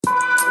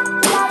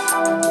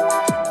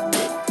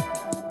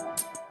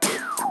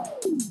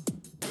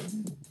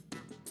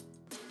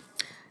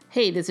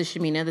Hey, this is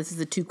Shamina. This is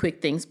the Two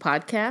Quick Things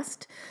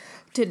podcast.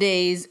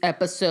 Today's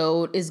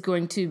episode is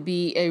going to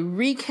be a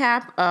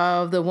recap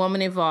of the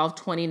Woman Evolve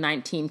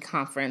 2019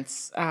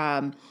 conference.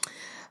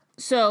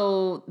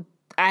 So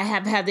I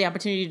have had the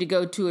opportunity to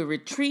go to a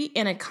retreat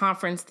and a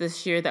conference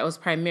this year that was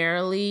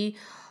primarily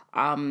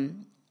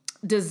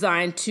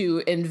designed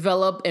to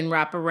envelop and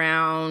wrap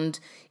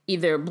around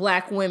either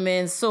Black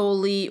women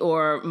solely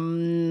or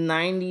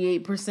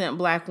 98%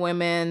 Black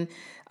women,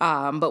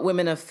 but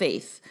women of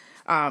faith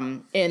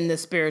in the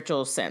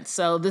spiritual sense.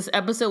 So this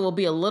episode will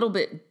be a little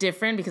bit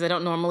different because I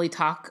don't normally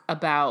talk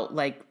about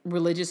like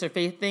religious or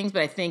faith things,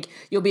 but I think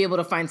you'll be able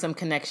to find some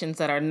connections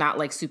that are not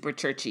like super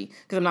churchy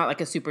because I'm not like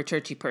a super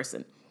churchy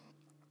person.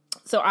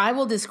 So I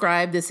will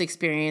describe this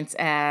experience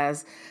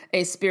as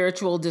a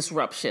spiritual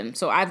disruption.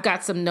 So I've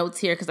got some notes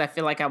here because I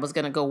feel like I was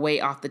going to go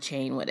way off the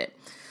chain with it.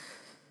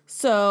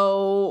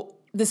 So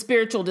the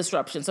spiritual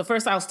disruption. So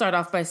first I'll start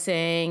off by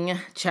saying,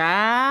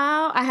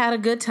 child, I had a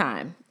good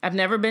time. I've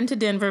never been to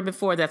Denver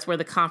before. That's where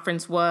the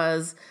conference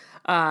was.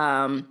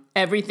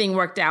 Everything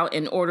worked out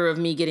in order of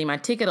me getting my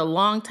ticket a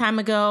long time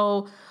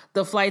ago.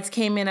 The flights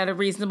came in at a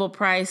reasonable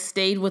price,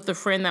 stayed with a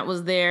friend that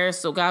was there.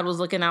 So God was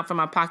looking out for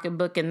my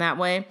pocketbook in that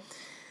way.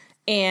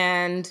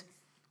 And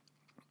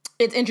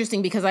it's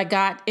interesting because I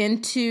got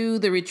into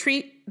the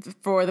retreat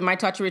for the My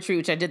Tachi retreat,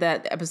 which I did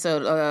that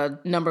episode a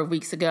number of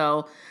weeks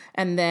ago.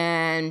 And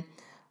then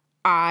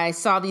I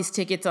saw these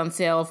tickets on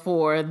sale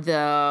for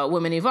the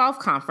Women Evolve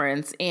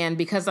conference. And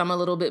because I'm a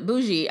little bit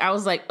bougie, I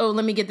was like, oh,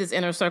 let me get this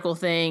inner circle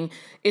thing.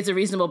 It's a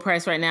reasonable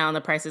price right now, and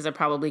the prices are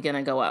probably going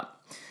to go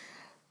up.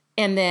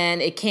 And then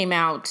it came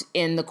out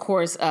in the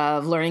course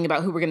of learning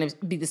about who were going to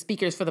be the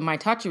speakers for the My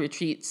Tachi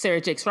retreat.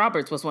 Sarah Jakes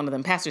Roberts was one of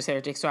them, Pastor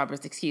Sarah Jakes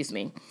Roberts, excuse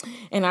me.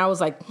 And I was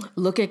like,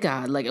 look at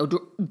God, like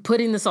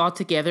putting this all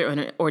together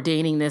and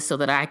ordaining this so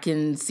that I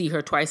can see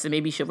her twice and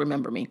maybe she'll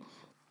remember me.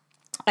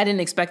 I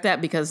didn't expect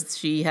that because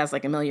she has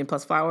like 1 million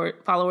plus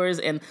followers,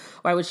 and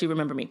why would she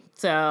remember me?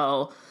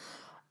 So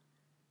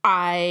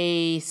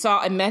I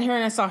met her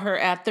and I saw her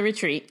at the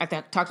retreat. I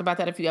talked about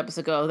that a few episodes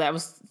ago.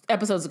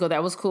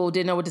 That was cool.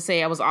 Didn't know what to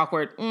say. I was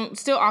awkward.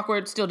 Still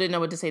awkward. Still didn't know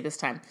what to say this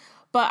time.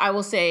 But I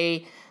will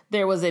say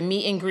there was a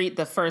meet and greet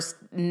the first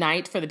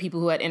night for the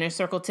people who had Inner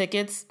Circle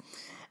tickets.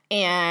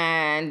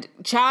 And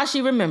child,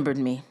 she remembered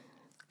me.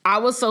 I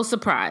was so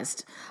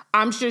surprised.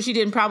 I'm sure she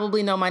didn't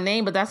probably know my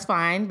name, but that's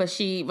fine. But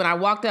when I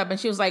walked up and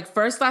she was like,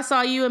 first I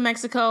saw you in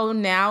Mexico,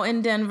 now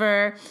in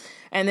Denver.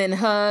 And then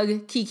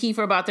hug Kiki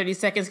for about 30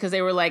 seconds because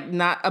they were like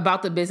not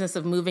about the business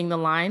of moving the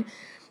line.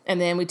 And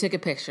then we took a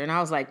picture and I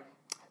was like,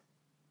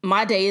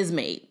 my day is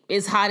made.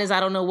 It's hot as I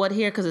don't know what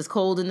here because it's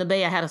cold in the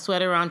Bay. I had a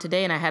sweater on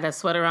today and I had a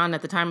sweater on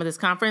at the time of this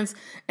conference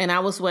and I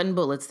was sweating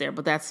bullets there,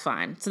 but that's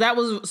fine. So that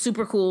was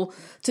super cool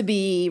to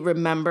be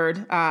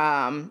remembered.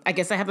 I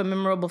guess I have a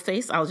memorable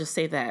face. I'll just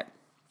say that.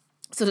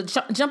 So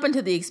to jump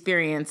into the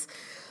experience,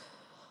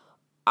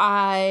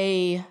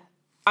 I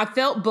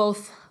felt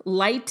both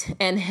light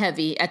and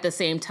heavy at the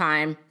same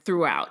time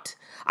throughout.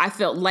 I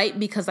felt light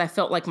because I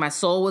felt like my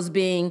soul was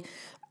being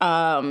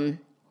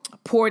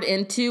poured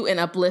into and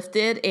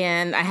uplifted,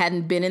 and I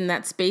hadn't been in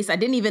that space. I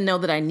didn't even know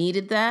that I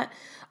needed that.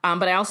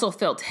 But I also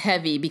felt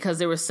heavy because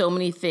there were so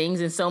many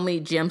things and so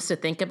many gems to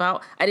think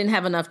about. I didn't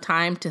have enough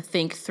time to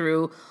think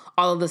through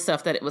all of the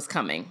stuff that it was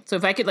coming. So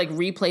if I could like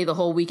replay the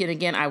whole weekend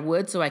again, I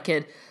would, so I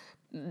could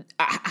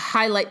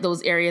highlight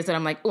those areas that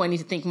I'm like, oh, I need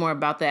to think more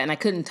about that. And I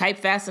couldn't type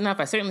fast enough.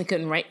 I certainly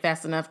couldn't write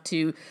fast enough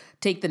to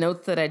take the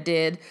notes that I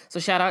did.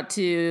 So shout out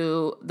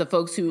to the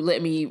folks who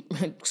let me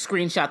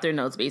screenshot their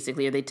notes,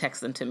 basically, or they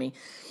text them to me.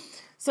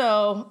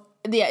 So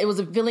yeah, it was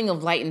a feeling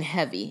of light and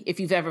heavy. If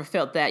you've ever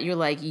felt that, you're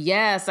like,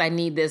 yes, I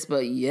need this,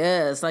 but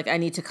yes, like I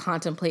need to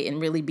contemplate and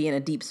really be in a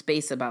deep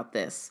space about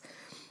this.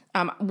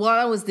 While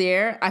I was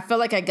there, I felt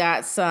like I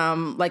got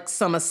some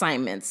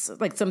assignments,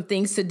 like some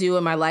things to do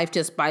in my life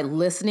just by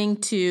listening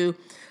to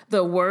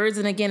the words.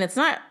 And again, it's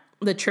not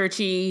the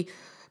churchy,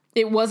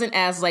 it wasn't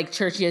as like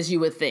churchy as you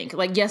would think.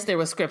 Like, yes, there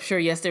was scripture.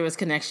 Yes, there was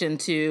connection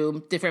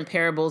to different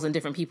parables and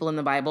different people in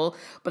the Bible.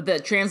 But the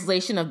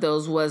translation of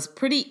those was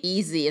pretty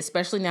easy,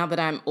 especially now that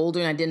I'm older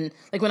and I didn't,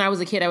 like when I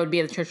was a kid, I would be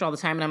at the church all the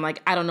time and I'm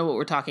like, I don't know what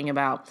we're talking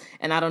about.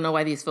 And I don't know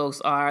why these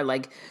folks are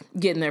like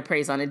getting their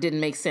praise on. It didn't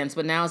make sense.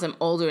 But now as I'm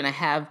older and I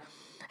have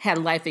had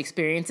life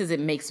experiences,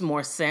 it makes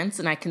more sense.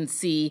 And I can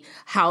see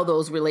how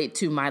those relate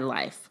to my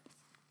life.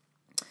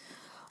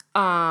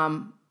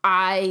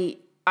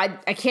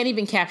 I can't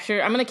even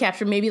capture, I'm going to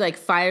capture maybe like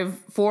 4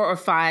 or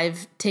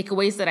 5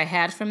 takeaways that I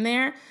had from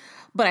there.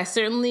 But I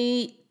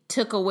certainly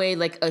took away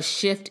like a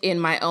shift in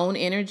my own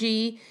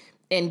energy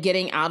and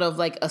getting out of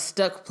like a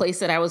stuck place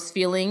that I was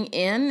feeling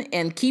in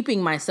and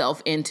keeping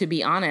myself in, to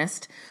be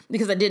honest,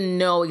 because I didn't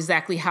know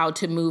exactly how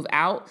to move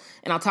out.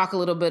 And I'll talk a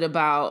little bit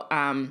about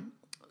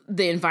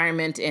the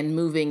environment and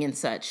moving and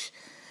such.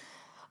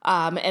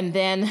 And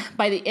then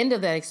by the end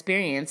of that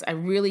experience, I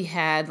really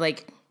had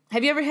like,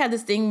 have you ever had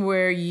this thing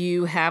where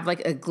you have like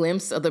a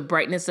glimpse of the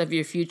brightness of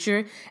your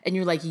future and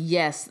you're like,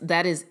 yes,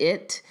 that is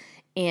it.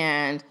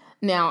 And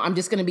Now I'm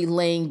just going to be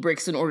laying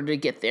bricks in order to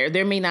get there.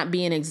 There may not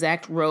be an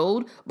exact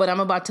road, but I'm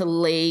about to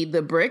lay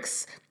the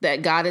bricks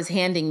that God is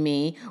handing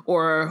me,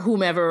 or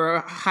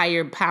whomever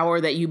higher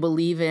power that you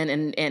believe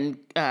in and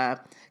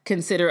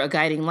consider a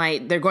guiding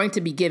light. They're going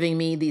to be giving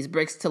me these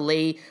bricks to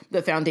lay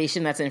the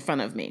foundation that's in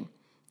front of me.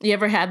 You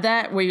ever had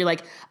that where you're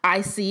like,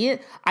 I see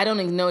it. I don't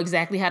even know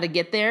exactly how to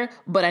get there,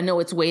 but I know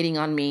it's waiting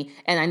on me,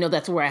 and I know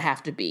that's where I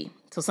have to be.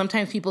 So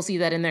sometimes people see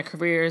that in their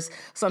careers.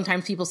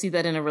 Sometimes people see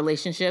that in a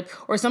relationship.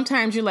 Or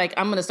sometimes you're like,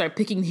 I'm going to start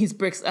picking these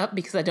bricks up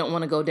because I don't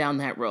want to go down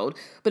that road.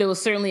 But it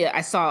was certainly,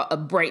 I saw a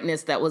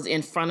brightness that was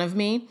in front of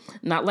me,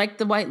 not like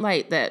the white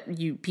light that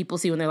people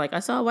see when they're like,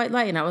 I saw a white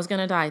light and I was going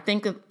to die.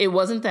 It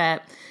wasn't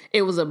that.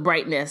 It was a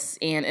brightness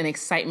and an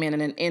excitement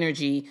and an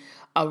energy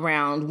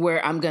around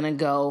where I'm going to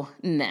go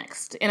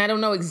next. And I don't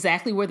know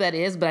exactly where that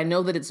is, but I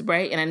know that it's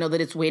bright and I know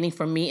that it's waiting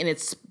for me, and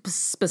it's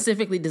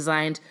specifically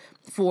designed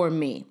for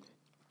me.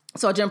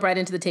 So I'll jump right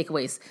into the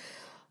takeaways.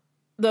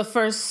 The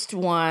first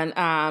one,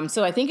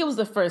 so I think it was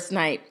the first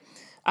night,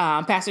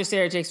 Pastor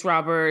Sarah Jakes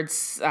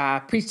Roberts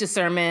preached a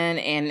sermon,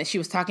 and she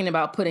was talking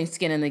about putting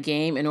skin in the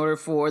game in order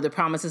for the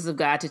promises of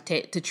God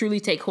to truly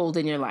take hold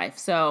in your life.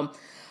 So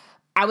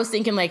I was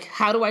thinking, like,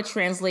 how do I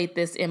translate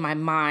this in my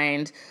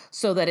mind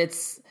so that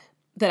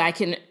I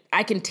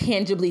can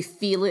tangibly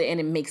feel it and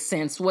it makes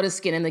sense? What does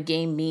skin in the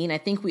game mean? I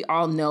think we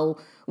all know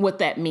what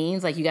that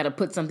means. Like, you got to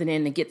put something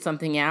in to get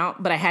something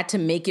out, but I had to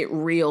make it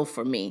real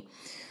for me.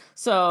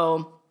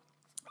 So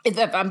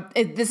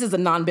this is a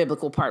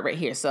non-biblical part right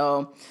here.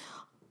 So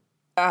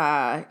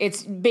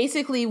it's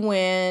basically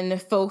when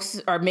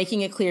folks are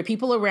making it clear,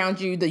 people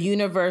around you, the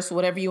universe,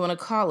 whatever you want to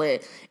call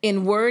it,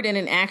 in word and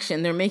in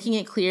action, they're making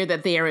it clear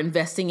that they are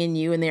investing in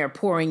you and they are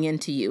pouring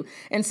into you.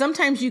 And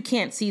sometimes you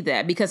can't see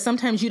that because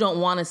sometimes you don't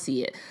want to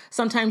see it.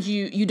 Sometimes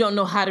you don't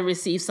know how to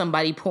receive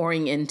somebody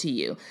pouring into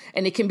you.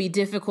 And it can be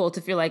difficult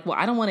to feel like, well,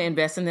 I don't want to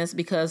invest in this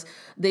because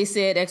they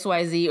said X,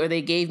 Y, Z, or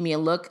they gave me a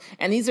look.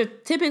 And these are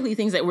typically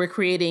things that we're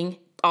creating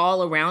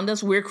all around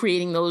us. We're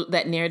creating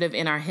that narrative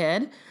in our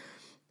head.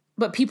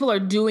 But people are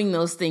doing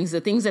those things,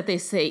 the things that they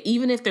say,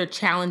 even if they're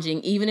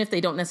challenging, even if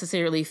they don't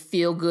necessarily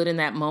feel good in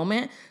that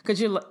moment,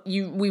 because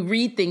we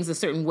read things a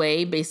certain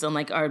way based on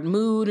like our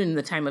mood and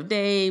the time of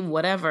day,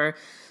 whatever.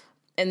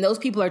 And those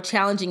people are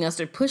challenging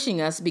us or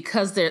pushing us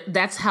because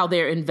that's how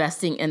they're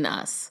investing in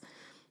us.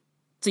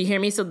 So you hear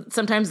me? So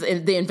sometimes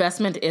the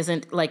investment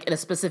isn't like at a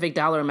specific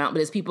dollar amount,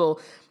 but it's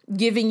people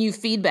giving you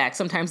feedback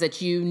sometimes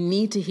that you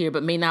need to hear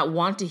but may not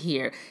want to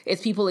hear.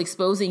 It's people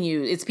exposing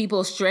you. It's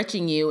people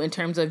stretching you in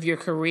terms of your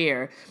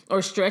career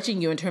or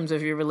stretching you in terms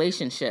of your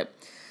relationship.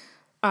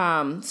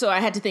 So I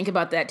had to think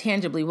about that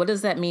tangibly. What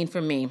does that mean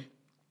for me?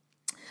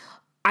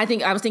 I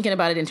think I was thinking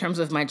about it in terms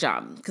of my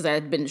job because I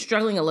had been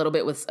struggling a little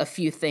bit with a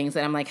few things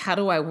that I'm like, how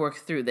do I work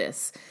through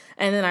this?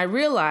 And then I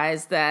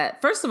realized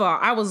that, first of all,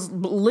 I was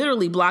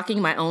literally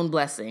blocking my own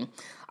blessing.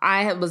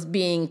 I was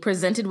being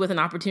presented with an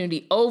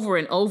opportunity over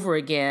and over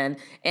again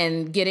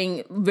and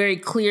getting very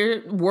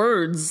clear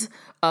words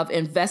of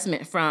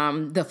investment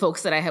from the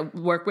folks that I have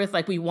worked with.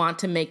 Like, we want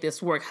to make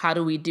this work. How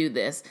do we do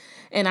this?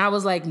 And I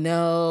was like,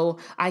 no,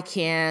 I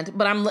can't.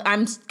 But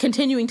I'm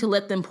continuing to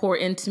let them pour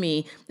into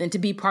me and to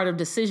be part of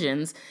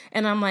decisions.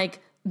 And I'm like,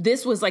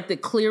 this was like the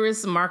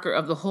clearest marker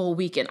of the whole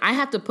weekend. I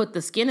have to put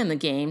the skin in the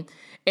game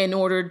in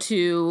order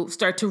to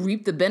start to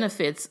reap the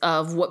benefits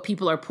of what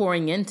people are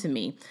pouring into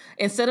me.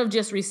 Instead of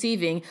just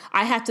receiving,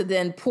 I have to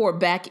then pour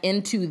back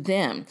into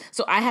them.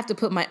 So I have to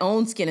put my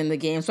own skin in the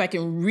game so I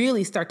can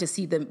really start to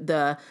see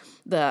the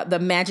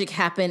magic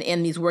happen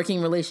in these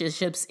working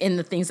relationships, in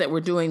the things that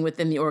we're doing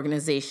within the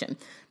organization.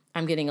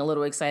 I'm getting a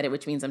little excited,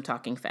 which means I'm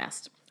talking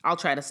fast. I'll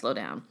try to slow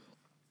down.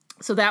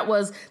 So that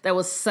was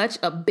such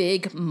a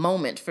big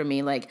moment for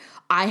me. Like,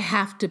 I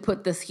have to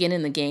put the skin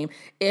in the game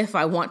if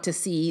I want to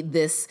see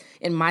this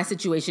in my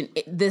situation,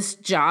 this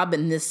job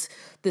and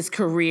this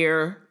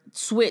career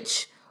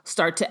switch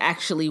start to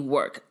actually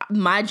work.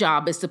 My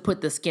job is to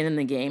put the skin in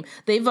the game.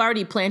 They've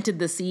already planted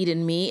the seed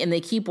in me and they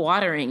keep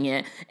watering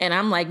it. And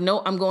I'm like,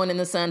 no, I'm going in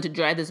the sun to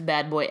dry this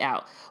bad boy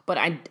out. But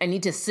I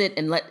need to sit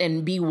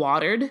and be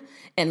watered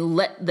and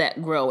let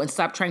that grow and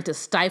stop trying to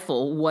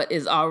stifle what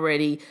is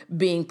already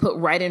being put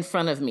right in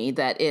front of me.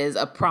 That is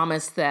a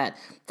promise that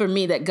for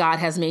me, that God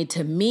has made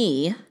to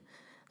me,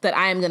 that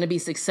I am going to be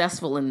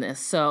successful in this.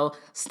 So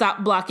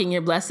stop blocking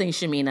your blessing,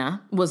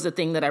 Shamina, was the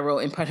thing that I wrote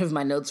in part of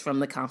my notes from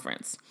the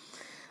conference.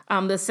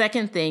 The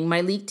second thing,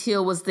 Myleik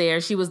Teele was there.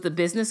 She was the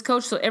business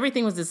coach. So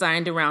everything was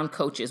designed around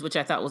coaches, which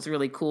I thought was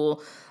really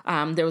cool.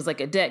 There was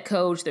like a debt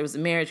coach, there was a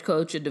marriage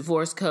coach, a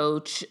divorce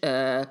coach,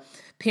 a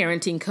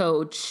parenting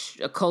coach,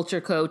 a culture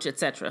coach,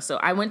 etc. So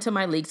I went to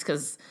Myleik's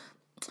because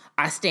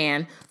I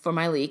stand for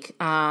Myleik.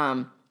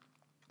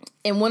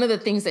 And one of the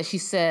things that she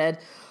said,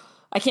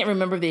 I can't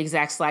remember the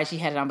exact slide she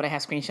had it on, but I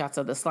have screenshots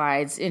of the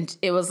slides. And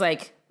it was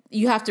like,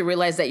 you have to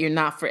realize that you're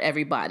not for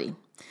everybody.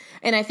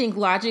 And I think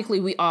logically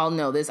we all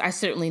know this. I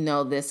certainly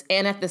know this.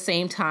 And at the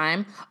same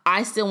time,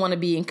 I still want to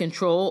be in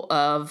control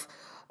of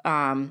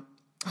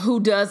who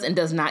does and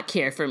does not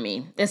care for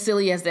me, as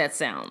silly as that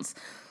sounds.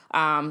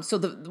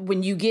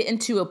 When you get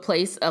into a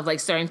place of like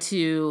starting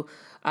to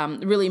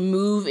really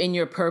move in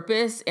your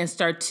purpose and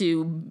start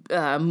to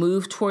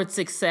move towards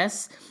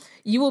success,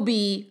 you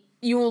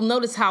will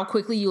notice how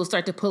quickly you will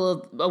start to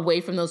pull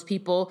away from those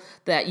people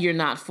that you're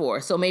not for.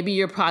 So maybe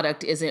your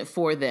product isn't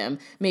for them.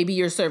 Maybe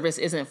your service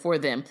isn't for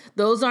them.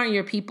 Those aren't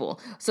your people.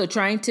 So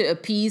trying to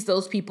appease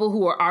those people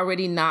who are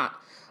already not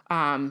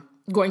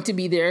going to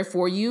be there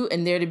for you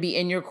and there to be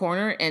in your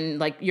corner, and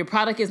like your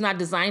product is not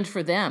designed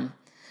for them.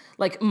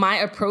 Like my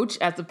approach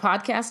as a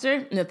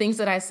podcaster and the things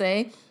that I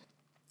say,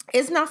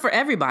 it's not for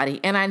everybody,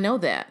 and I know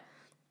that.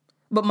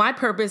 But my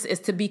purpose is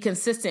to be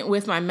consistent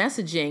with my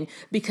messaging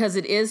because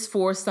it is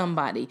for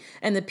somebody.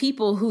 And the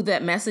people who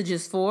that message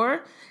is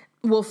for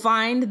will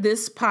find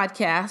this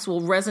podcast,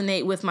 will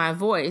resonate with my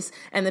voice,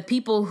 and the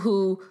people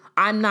who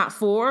I'm not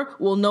for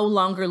will no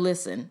longer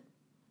listen.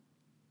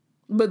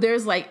 But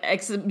there's like,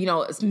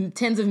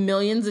 tens of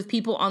millions of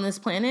people on this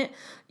planet.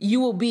 You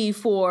will be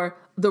for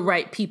the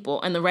right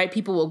people, and the right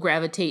people will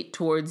gravitate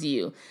towards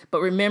you. But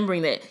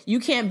remembering that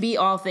you can't be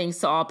all things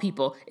to all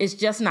people, it's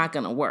just not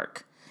going to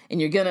work. And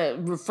you're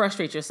going to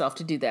frustrate yourself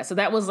to do that. So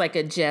that was like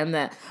a gem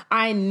that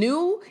I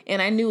knew,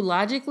 and I knew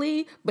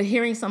logically, but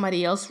hearing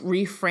somebody else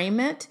reframe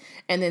it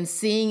and then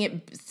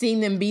seeing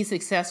them be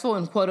successful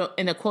in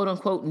a quote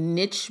unquote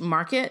niche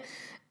market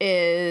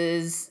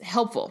is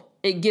helpful.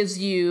 It gives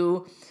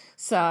you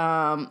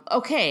some,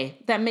 okay,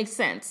 that makes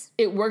sense.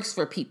 It works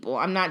for people.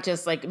 I'm not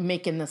just like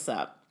making this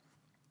up.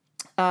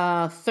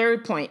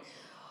 Third point,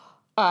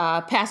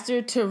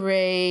 Pastor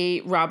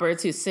Teray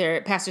Roberts, who's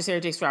Pastor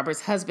Sarah Jakes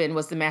Roberts' husband,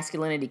 was the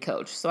masculinity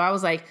coach. So I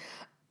was like,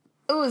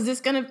 how is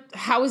this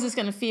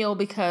gonna feel?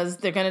 Because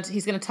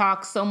he's gonna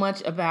talk so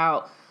much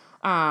about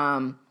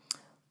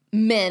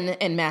men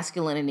and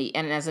masculinity,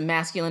 and as a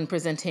masculine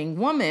presenting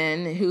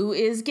woman who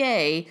is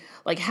gay,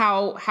 like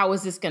how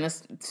is this gonna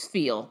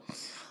feel?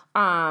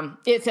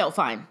 It felt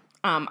fine.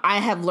 I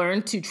have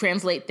learned to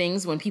translate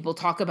things when people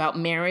talk about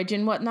marriage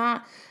and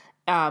whatnot.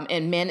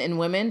 And men and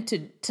women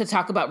to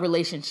talk about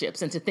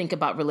relationships and to think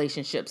about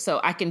relationships.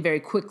 So I can very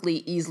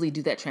quickly, easily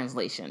do that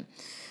translation.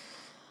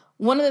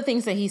 One of the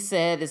things that he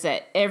said is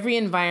that every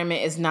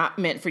environment is not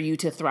meant for you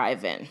to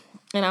thrive in.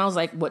 And I was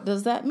like, what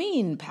does that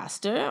mean,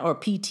 Pastor? Or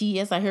PT,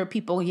 as I heard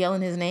people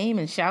yelling his name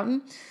and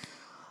shouting.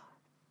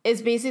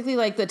 It's basically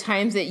like the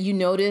times that you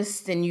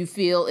notice and you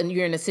feel, and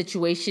you're in a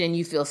situation and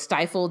you feel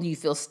stifled, you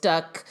feel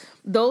stuck.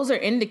 Those are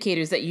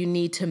indicators that you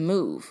need to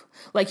move.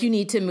 Like you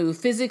need to move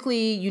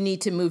physically, you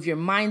need to move your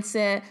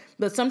mindset,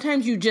 but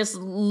sometimes you just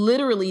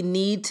literally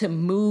need to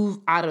move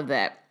out of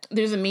that.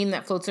 There's a meme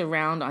that floats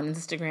around on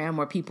Instagram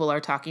where people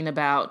are talking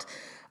about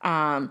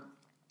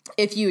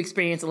if you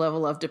experience a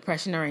level of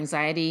depression or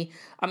anxiety.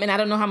 And I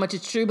don't know how much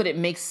it's true, but it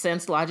makes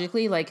sense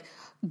logically. Like,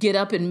 get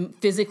up and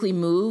physically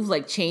move,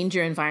 like change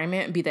your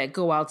environment, be that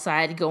go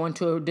outside, go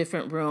into a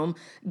different room,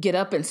 get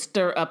up and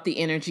stir up the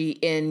energy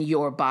in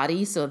your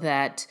body so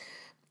that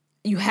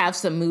you have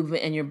some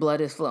movement and your blood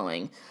is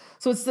flowing.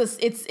 So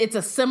it's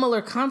a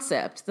similar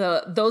concept.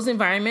 Those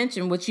environments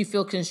in which you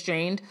feel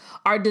constrained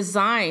are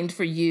designed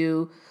for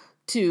you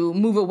to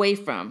move away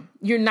from.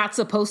 You're not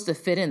supposed to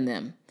fit in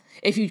them.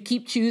 If you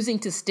keep choosing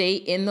to stay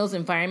in those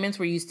environments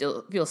where you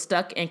still feel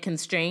stuck and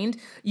constrained,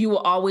 you will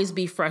always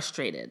be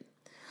frustrated.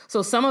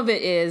 So some of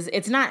it is,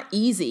 it's not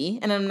easy,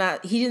 and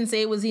he didn't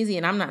say it was easy,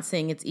 and I'm not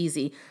saying it's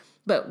easy.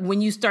 But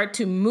when you start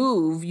to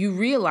move, you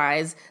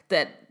realize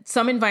that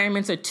some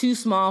environments are too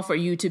small for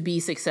you to be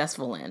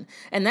successful in.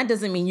 And that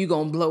doesn't mean you're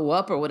going to blow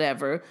up or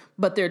whatever,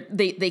 but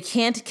they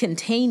can't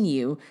contain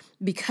you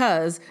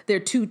because they're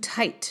too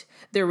tight.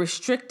 They're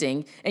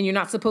restricting, and you're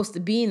not supposed to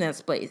be in that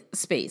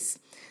space.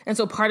 And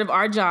so part of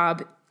our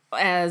job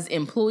as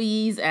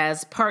employees,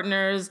 as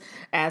partners,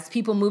 as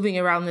people moving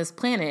around this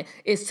planet,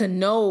 is to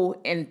know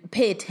and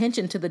pay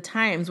attention to the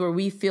times where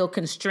we feel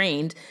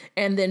constrained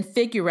and then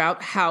figure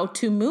out how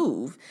to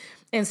move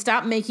and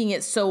stop making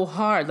it so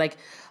hard. Like,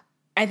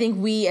 I think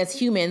we as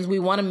humans, we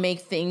want to make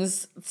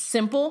things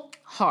simple,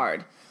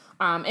 hard.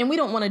 And we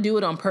don't want to do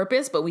it on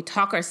purpose, but we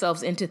talk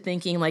ourselves into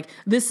thinking like,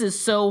 this is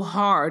so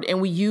hard.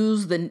 And we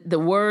use the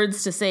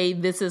words to say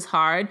this is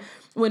hard,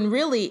 when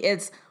really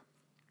it's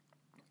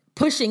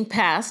pushing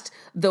past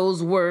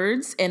those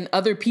words and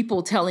other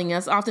people telling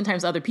us.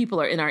 Oftentimes other people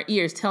are in our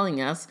ears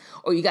telling us,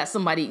 or you got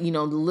somebody,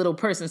 the little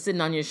person sitting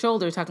on your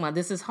shoulder talking about,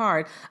 this is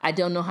hard. I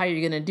don't know how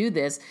you're going to do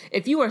this.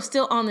 If you are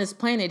still on this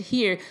planet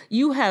here,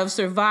 you have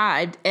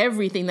survived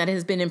everything that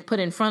has been put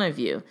in front of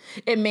you.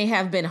 It may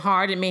have been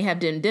hard. It may have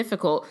been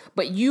difficult,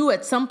 but you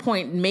at some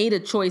point made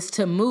a choice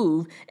to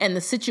move and the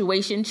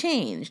situation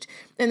changed.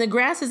 And the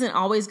grass isn't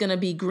always going to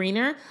be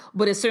greener,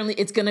 but it's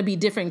going to be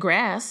different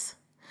grass.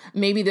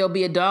 Maybe there'll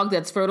be a dog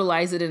that's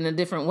fertilized it in a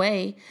different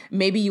way.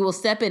 Maybe you will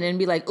step in and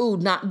be like, ooh,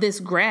 not this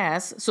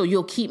grass. So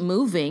you'll keep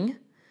moving.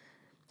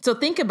 So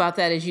think about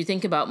that as you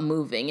think about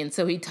moving. And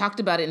so he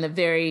talked about it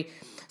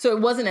so it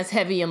wasn't as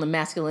heavy on the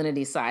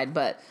masculinity side.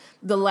 But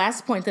the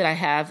last point that I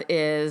have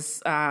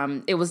is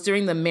it was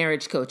during the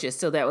marriage coaches.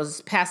 So that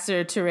was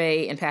Pastor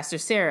Teray and Pastor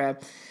Sarah.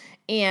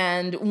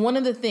 And one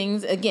of the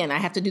things, again, I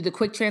have to do the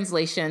quick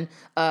translation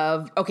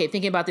of, okay,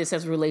 thinking about this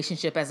as a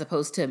relationship as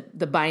opposed to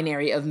the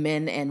binary of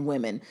men and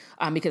women,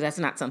 because that's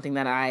not something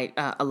that I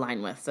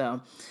align with. So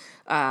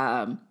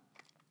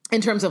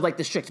in terms of like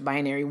the strict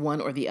binary,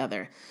 one or the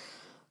other.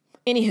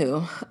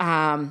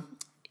 Anywho,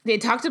 they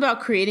talked about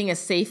creating a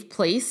safe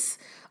place,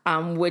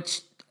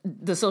 which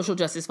the social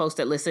justice folks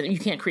that listen, you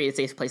can't create a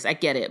safe place. I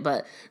get it.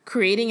 But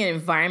creating an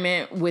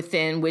environment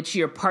within which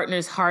your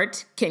partner's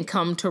heart can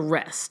come to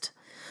rest.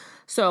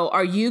 So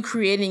are you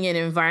creating an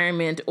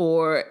environment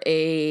or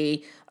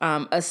a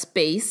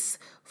space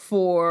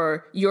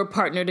for your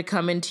partner to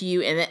come into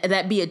you and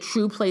that be a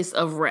true place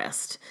of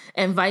rest,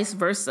 and vice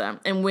versa?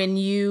 And when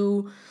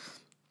you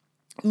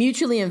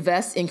mutually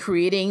invest in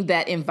creating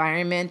that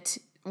environment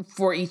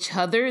for each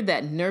other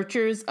that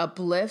nurtures,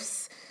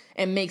 uplifts,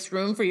 and makes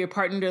room for your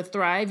partner to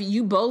thrive,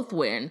 you both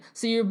win.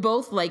 So you're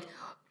both like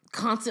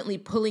constantly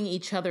pulling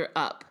each other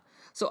up.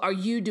 So are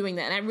you doing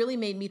that? And it really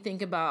made me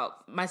think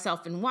about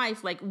myself and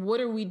wife, like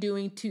what are we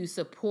doing to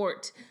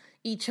support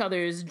each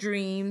other's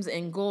dreams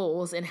and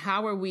goals, and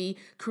how are we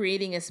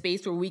creating a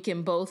space where we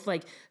can both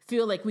like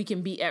feel like we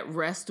can be at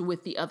rest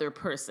with the other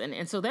person?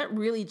 And so that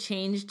really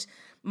changed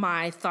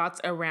my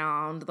thoughts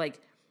around like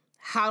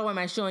how am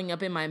I showing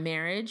up in my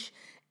marriage?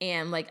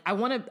 And like I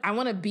want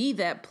to be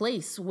that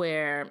place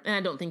where, and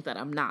I don't think that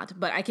I'm not,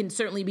 but I can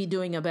certainly be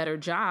doing a better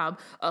job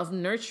of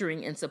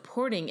nurturing and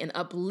supporting and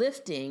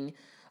uplifting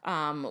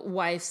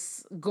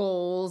wife's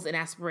goals and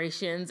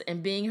aspirations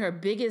and being her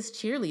biggest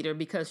cheerleader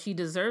because she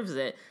deserves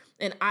it.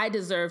 And I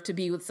deserve to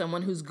be with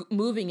someone who's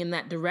moving in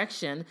that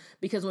direction,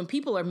 because when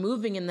people are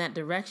moving in that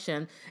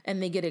direction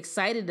and they get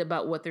excited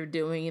about what they're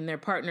doing and their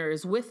partner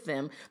is with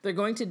them, they're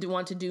going to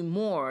want to do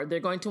more. They're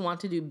going to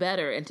want to do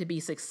better and to be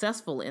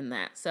successful in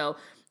that. So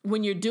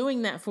when you're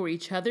doing that for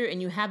each other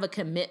and you have a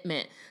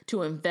commitment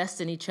to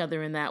invest in each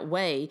other in that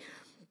way,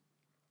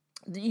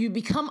 you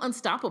become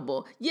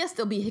unstoppable. Yes,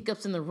 there'll be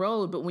hiccups in the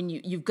road, but when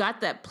you've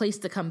got that place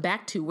to come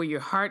back to where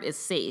your heart is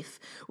safe,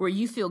 where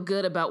you feel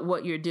good about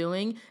what you're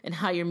doing and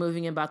how you're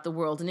moving about the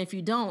world. And if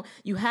you don't,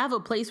 you have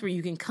a place where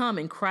you can come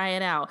and cry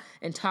it out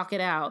and talk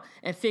it out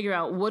and figure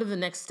out what are the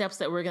next steps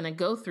that we're going to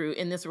go through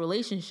in this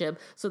relationship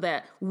so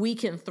that we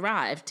can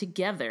thrive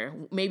together.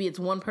 Maybe it's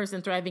one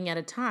person thriving at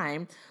a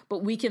time,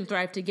 but we can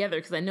thrive together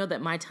because I know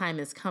that my time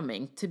is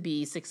coming to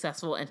be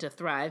successful and to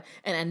thrive.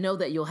 And I know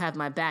that you'll have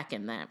my back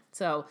in that.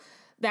 So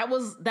that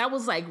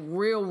was like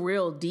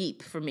real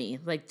deep for me,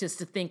 like just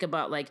to think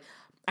about like,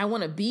 I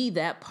want to be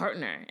that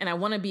partner and I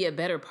want to be a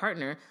better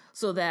partner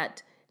so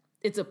that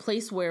it's a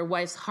place where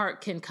wife's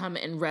heart can come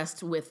and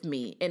rest with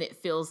me and it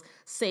feels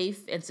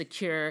safe and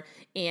secure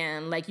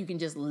and like you can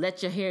just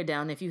let your hair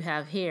down if you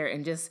have hair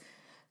and just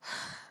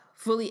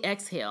fully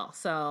exhale.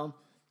 So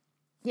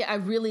yeah,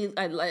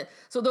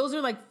 so those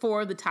are like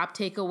 4 of the top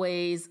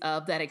takeaways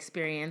of that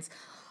experience.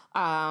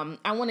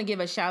 I want to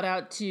give a shout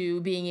out to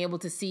being able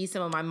to see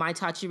some of my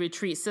Maitachi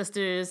Retreat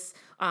sisters,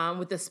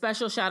 with a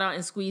special shout out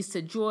and squeeze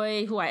to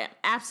Joy, who I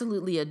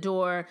absolutely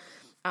adore.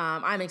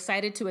 I'm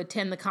excited to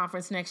attend the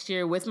conference next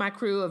year with my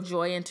crew of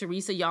Joy and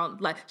Teresa. Y'all,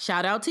 like,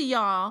 shout out to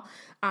y'all,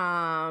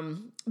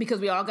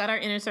 because we all got our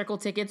Inner Circle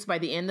tickets by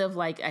the end of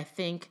I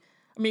think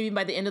maybe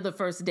by the end of the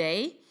first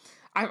day.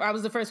 I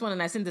was the first one,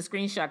 and I sent the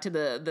screenshot to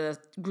the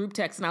group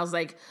text, and I was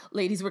like,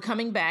 ladies, we're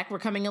coming back. We're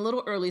coming a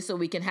little early so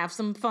we can have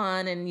some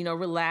fun and,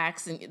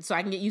 relax, and so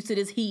I can get used to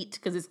this heat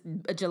because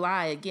it's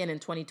July again in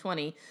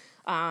 2020.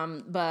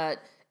 But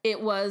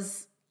it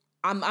was,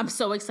 I'm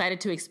so excited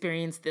to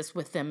experience this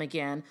with them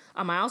again.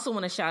 I also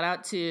want to shout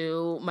out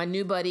to my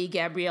new buddy,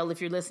 Gabrielle.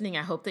 If you're listening,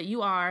 I hope that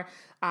you are.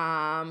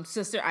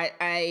 Sister,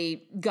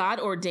 I God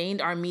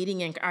ordained our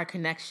meeting and our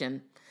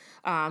connection.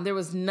 There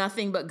was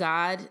nothing but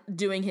God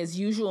doing his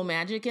usual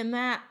magic in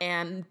that.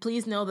 And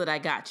please know that I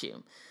got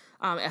you.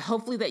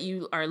 Hopefully that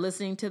you are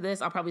listening to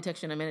this. I'll probably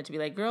text you in a minute to be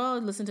like, girl,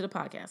 listen to the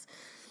podcast.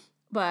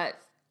 But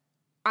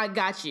I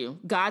got you.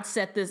 God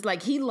set this,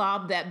 he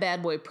lobbed that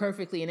bad boy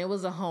perfectly and it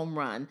was a home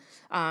run.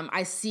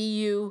 I see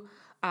you.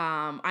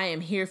 I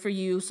am here for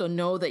you. So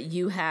know that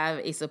you have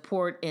a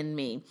support in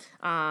me.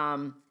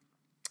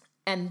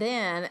 And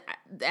then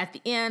at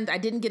the end, I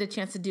didn't get a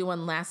chance to do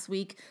one last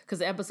week because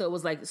the episode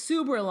was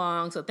super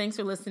long. So thanks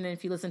for listening.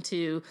 If you listened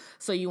to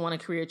So You Want a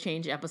Career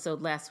Change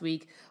episode last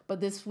week.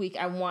 But this week,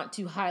 I want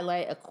to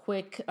highlight a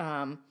quick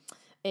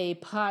a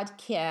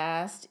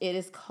podcast. It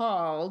is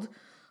called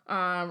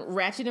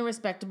Ratchet and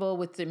Respectable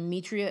with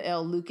Demetria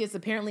L. Lucas.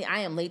 Apparently, I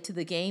am late to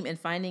the game in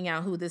finding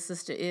out who this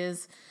sister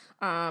is.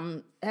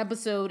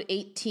 Episode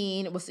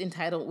 18 was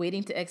entitled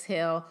Waiting to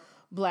Exhale,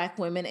 Black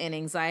Women and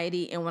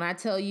Anxiety. And when I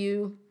tell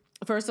you,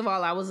 first of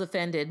all, I was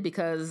offended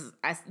because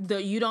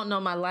you don't know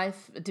my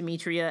life,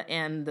 Demetria,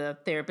 and the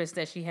therapist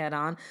that she had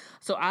on.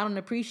 So I don't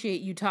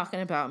appreciate you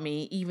talking about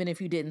me, even if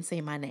you didn't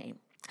say my name.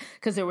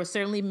 Because there were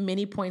certainly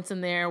many points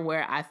in there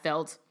where I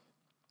felt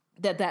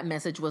that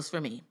message was for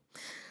me.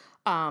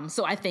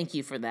 So I thank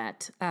you for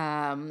that.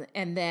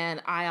 And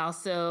then I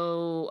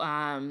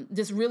also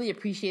just really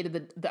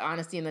appreciated the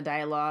honesty and the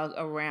dialogue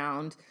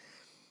around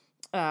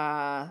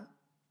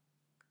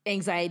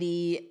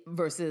anxiety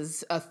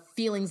versus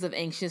feelings of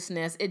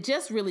anxiousness. It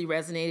just really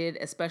resonated,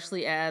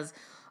 especially as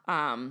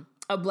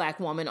a Black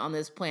woman on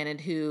this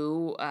planet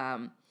who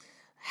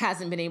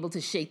hasn't been able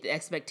to shake the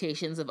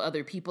expectations of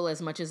other people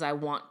as much as I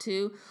want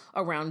to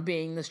around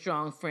being the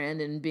strong friend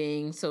and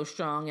being so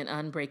strong and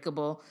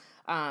unbreakable.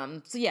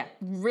 So yeah,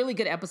 really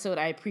good episode.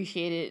 I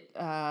appreciated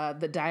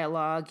the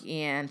dialogue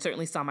and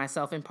certainly saw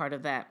myself in part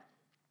of that.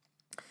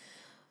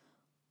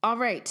 All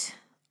right.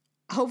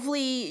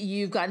 Hopefully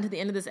you've gotten to the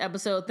end of this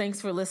episode.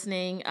 Thanks for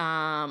listening.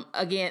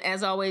 Again,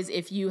 as always,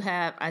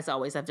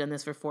 I've done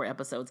this for 4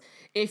 episodes.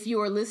 If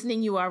you are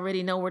listening, you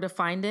already know where to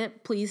find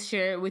it. Please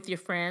share it with your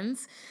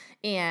friends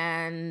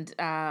and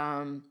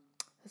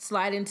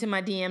slide into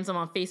my DMs. I'm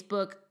on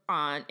Facebook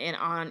on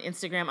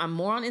Instagram. I'm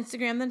more on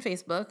Instagram than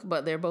Facebook,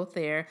 but they're both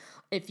there.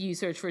 If you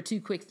search for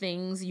 2 Quick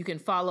Things, you can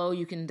follow,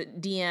 you can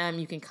DM,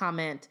 you can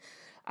comment.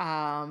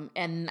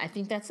 And I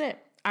think that's it.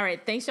 All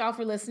right. Thanks, y'all,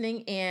 for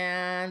listening,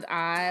 and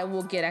I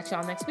will get at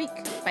y'all next week.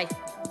 Bye.